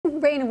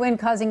rain and wind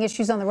causing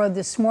issues on the road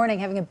this morning,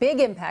 having a big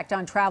impact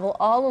on travel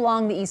all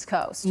along the East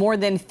Coast. More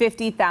than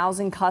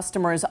 50,000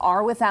 customers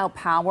are without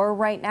power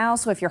right now.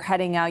 So if you're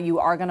heading out, you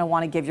are going to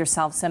want to give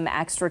yourself some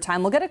extra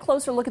time. We'll get a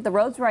closer look at the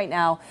roads right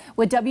now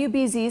with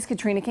WBZ's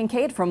Katrina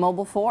Kincade from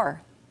Mobile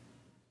 4.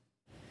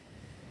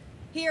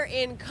 Here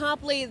in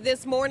Copley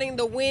this morning,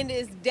 the wind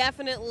is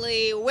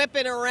definitely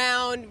whipping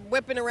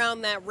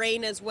around that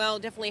rain as well.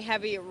 Definitely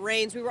heavy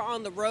rains. We were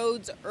on the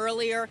roads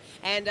earlier,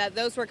 and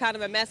those were kind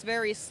of a mess,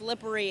 very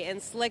slippery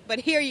and slick. But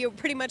here you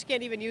pretty much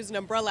can't even use an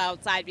umbrella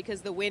outside because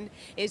the wind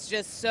is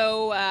just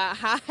so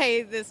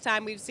high this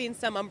time. We've seen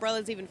some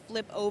umbrellas even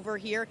flip over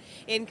here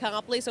in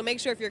Copley. So make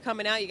sure if you're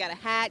coming out, you got a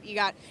hat, you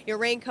got your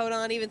raincoat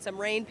on, even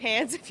some rain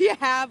pants if you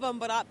have them.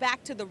 But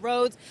back to the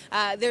roads,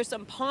 there's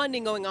some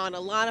ponding going on, a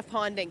lot of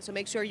ponding. So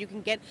make sure you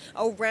can get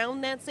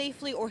around that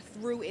safely or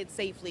through it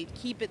safely.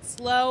 Keep it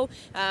slow.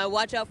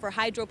 Watch out for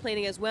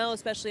hydroplaning as well,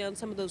 especially on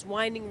some of those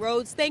winding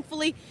roads.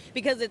 Thankfully,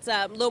 because it's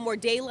a little more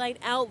daylight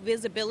out,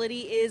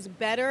 visibility is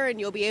better and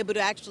you'll be able to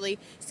actually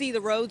see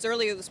the roads.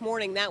 Earlier this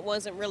morning, that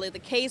wasn't really the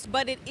case,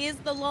 but it is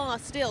the law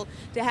still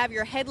to have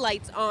your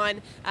headlights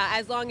on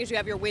as long as you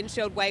have your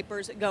windshield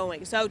wipers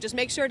going. So just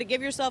make sure to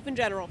give yourself in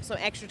general some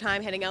extra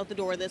time heading out the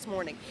door this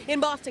morning. In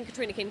Boston,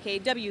 Katrina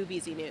Kincade,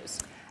 WBZ News.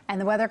 And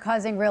the weather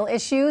causing real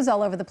issues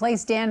all over the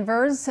place.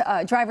 Danvers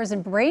drivers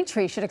in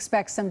Braintree should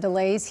expect some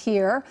delays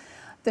here.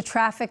 The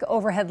traffic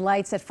overhead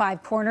lights at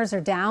 5 corners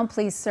are down.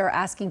 Police are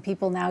asking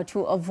people now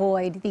to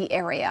avoid the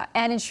area.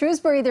 And in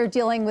Shrewsbury, they're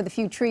dealing with a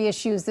few tree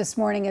issues this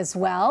morning as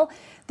well.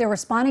 They're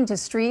responding to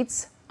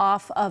streets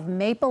off of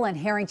Maple and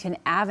Harrington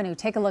Avenue.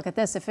 Take a look at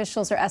this.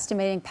 Officials are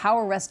estimating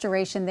power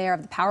restoration there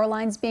of the power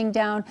lines being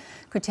down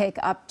could take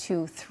up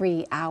to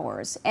 3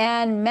 hours.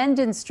 And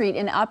Mendon Street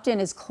in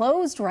Upton is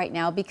closed right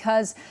now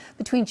because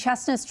between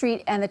Chestnut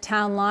Street and the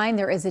town line,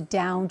 there is a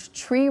downed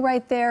tree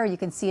right there. You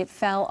can see it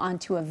fell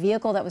onto a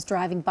vehicle that was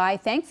driving by.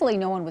 Thankfully,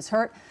 no one was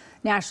hurt.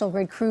 National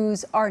Grid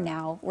crews are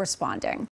now responding.